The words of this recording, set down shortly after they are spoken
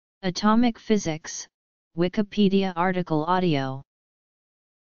Atomic physics, Wikipedia article audio.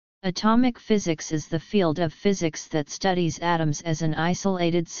 Atomic physics is the field of physics that studies atoms as an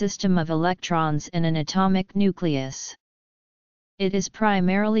isolated system of electrons in an atomic nucleus. It is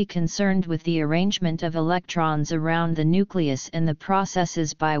primarily concerned with the arrangement of electrons around the nucleus and the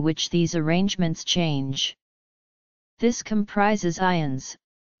processes by which these arrangements change. This comprises ions,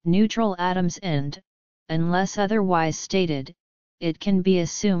 neutral atoms and, unless otherwise stated, it can be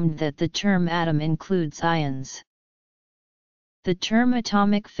assumed that the term atom includes ions. The term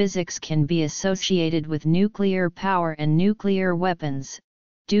atomic physics can be associated with nuclear power and nuclear weapons,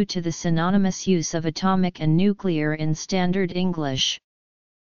 due to the synonymous use of atomic and nuclear in standard English.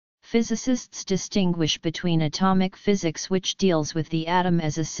 Physicists distinguish between atomic physics, which deals with the atom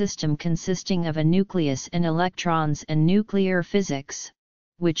as a system consisting of a nucleus and electrons, and nuclear physics,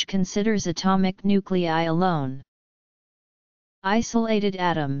 which considers atomic nuclei alone. Isolated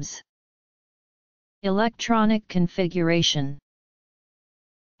atoms. Electronic configuration.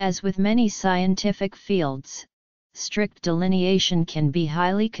 As with many scientific fields, strict delineation can be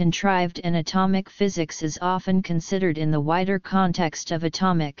highly contrived, and atomic physics is often considered in the wider context of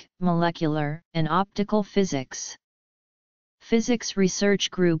atomic, molecular, and optical physics. Physics research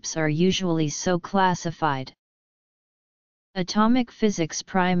groups are usually so classified. Atomic physics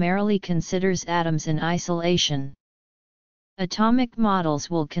primarily considers atoms in isolation. Atomic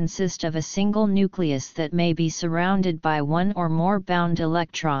models will consist of a single nucleus that may be surrounded by one or more bound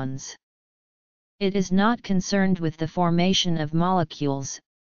electrons. It is not concerned with the formation of molecules,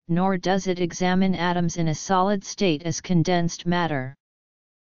 nor does it examine atoms in a solid state as condensed matter.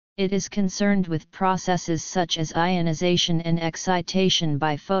 It is concerned with processes such as ionization and excitation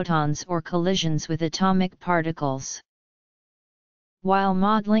by photons or collisions with atomic particles. While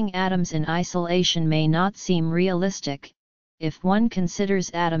modeling atoms in isolation may not seem realistic, if one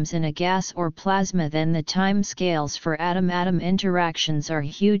considers atoms in a gas or plasma, then the time scales for atom-atom interactions are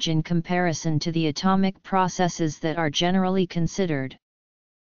huge in comparison to the atomic processes that are generally considered.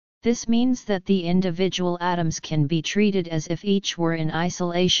 This means that the individual atoms can be treated as if each were in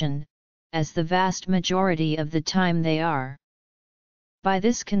isolation, as the vast majority of the time they are. By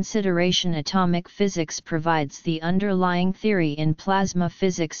this consideration, atomic physics provides the underlying theory in plasma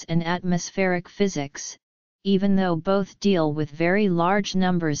physics and atmospheric physics, even though both deal with very large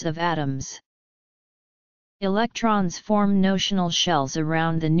numbers of atoms. Electrons form notional shells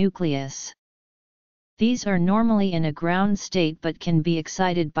around the nucleus. These are normally in a ground state but can be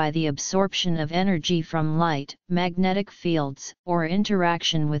excited by the absorption of energy from light, magnetic fields, or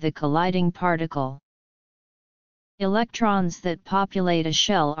interaction with a colliding particle. Electrons that populate a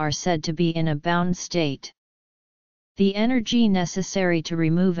shell are said to be in a bound state. The energy necessary to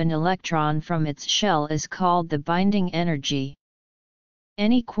remove an electron from its shell is called the binding energy.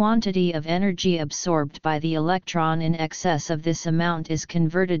 Any quantity of energy absorbed by the electron in excess of this amount is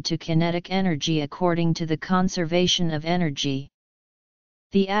converted to kinetic energy according to the conservation of energy.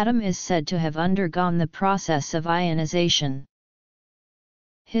 The atom is said to have undergone the process of ionization.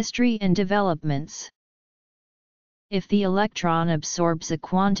 History and developments. If the electron absorbs a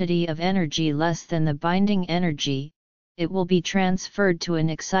quantity of energy less than the binding energy, it will be transferred to an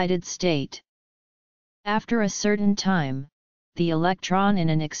excited state. After a certain time, the electron in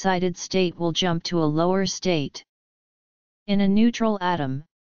an excited state will jump to a lower state. In a neutral atom,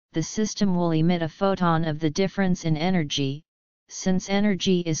 the system will emit a photon of the difference in energy, since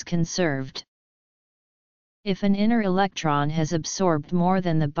energy is conserved. If an inner electron has absorbed more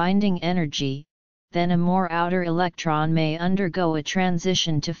than the binding energy, then a more outer electron may undergo a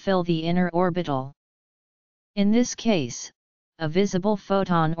transition to fill the inner orbital. In this case, a visible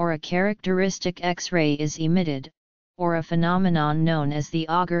photon or a characteristic X-ray is emitted, or a phenomenon known as the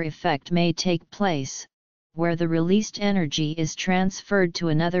Auger effect may take place, where the released energy is transferred to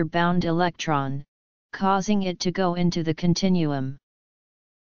another bound electron, causing it to go into the continuum.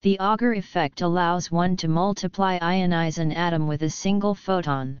 The Auger effect allows one to ionize an atom with a single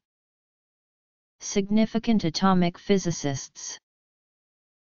photon. Significant atomic physicists.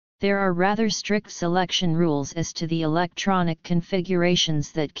 There are rather strict selection rules as to the electronic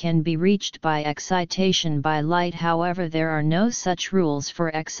configurations that can be reached by excitation by light. However, there are no such rules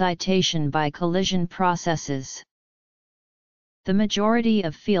for excitation by collision processes. The majority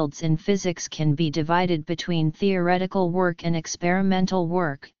of fields in physics can be divided between theoretical work and experimental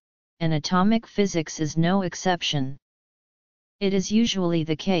work, and atomic physics is no exception. It is usually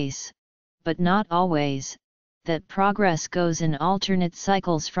the case, but not always, that progress goes in alternate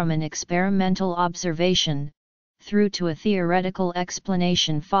cycles from an experimental observation, through to a theoretical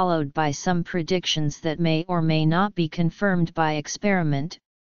explanation followed by some predictions that may or may not be confirmed by experiment,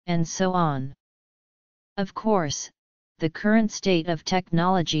 and so on. Of course, the current state of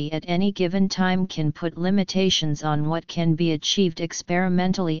technology at any given time can put limitations on what can be achieved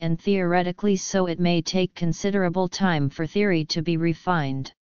experimentally and theoretically, so it may take considerable time for theory to be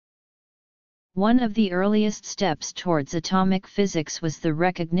refined. One of the earliest steps towards atomic physics was the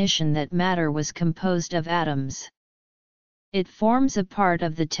recognition that matter was composed of atoms. It forms a part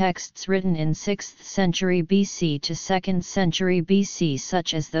of the texts written in 6th century BC to 2nd century BC,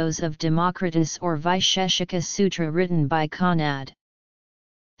 such as those of Democritus or Vaisheshika Sutra written by Conrad.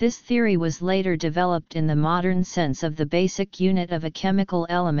 This theory was later developed in the modern sense of the basic unit of a chemical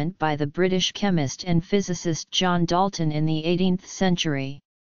element by the British chemist and physicist John Dalton in the 18th century.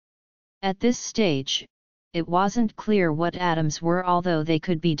 At this stage, it wasn't clear what atoms were, although they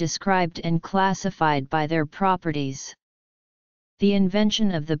could be described and classified by their properties. The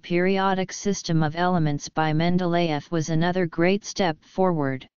invention of the periodic system of elements by Mendeleev was another great step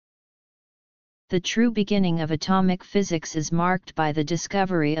forward. The true beginning of atomic physics is marked by the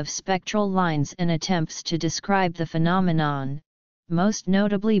discovery of spectral lines and attempts to describe the phenomenon, most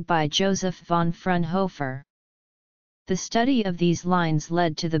notably by Joseph von Fraunhofer. The study of these lines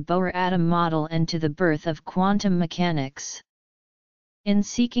led to the Bohr atom model and to the birth of quantum mechanics. In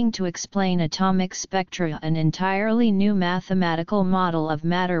seeking to explain atomic spectra, an entirely new mathematical model of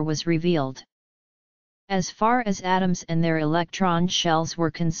matter was revealed. As far as atoms and their electron shells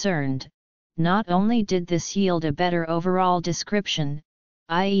were concerned, not only did this yield a better overall description,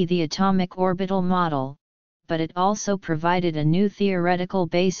 i.e. the atomic orbital model, but it also provided a new theoretical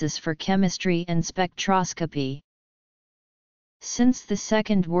basis for chemistry and spectroscopy. Since the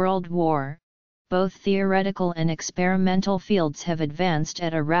Second World War, both theoretical and experimental fields have advanced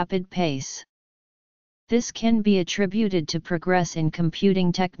at a rapid pace. This can be attributed to progress in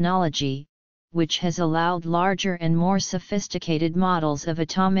computing technology, which has allowed larger and more sophisticated models of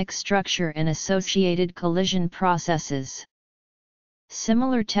atomic structure and associated collision processes.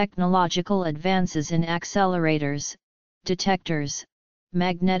 Similar technological advances in accelerators, detectors,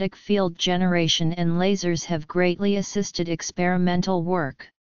 magnetic field generation and lasers have greatly assisted experimental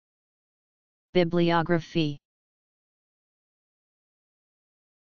work. Bibliography.